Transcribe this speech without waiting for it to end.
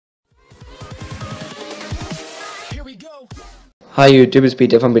Hi YouTube, it's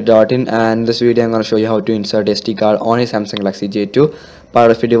Peter from Peter.in, and in this video I'm going to show you how to insert SD card on a Samsung Galaxy J2 part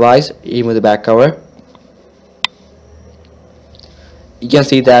of your device. Remove the back cover. You can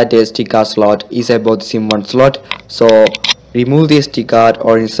see that the SD card slot is above the SIM1 slot. So remove the SD card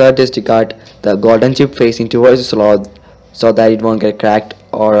or insert the SD card the golden chip facing towards the slot so that it won't get cracked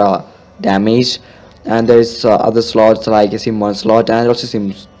or damaged. And there is other slots like a SIM1 slot and also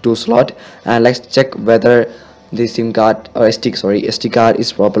SIM2 slot. And let's check whether the SIM card or SD card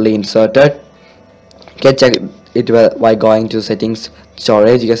is properly inserted. You can check it by going to settings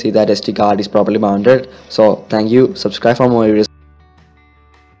storage. You can see that SD card is properly mounted. So thank you. Subscribe for more videos.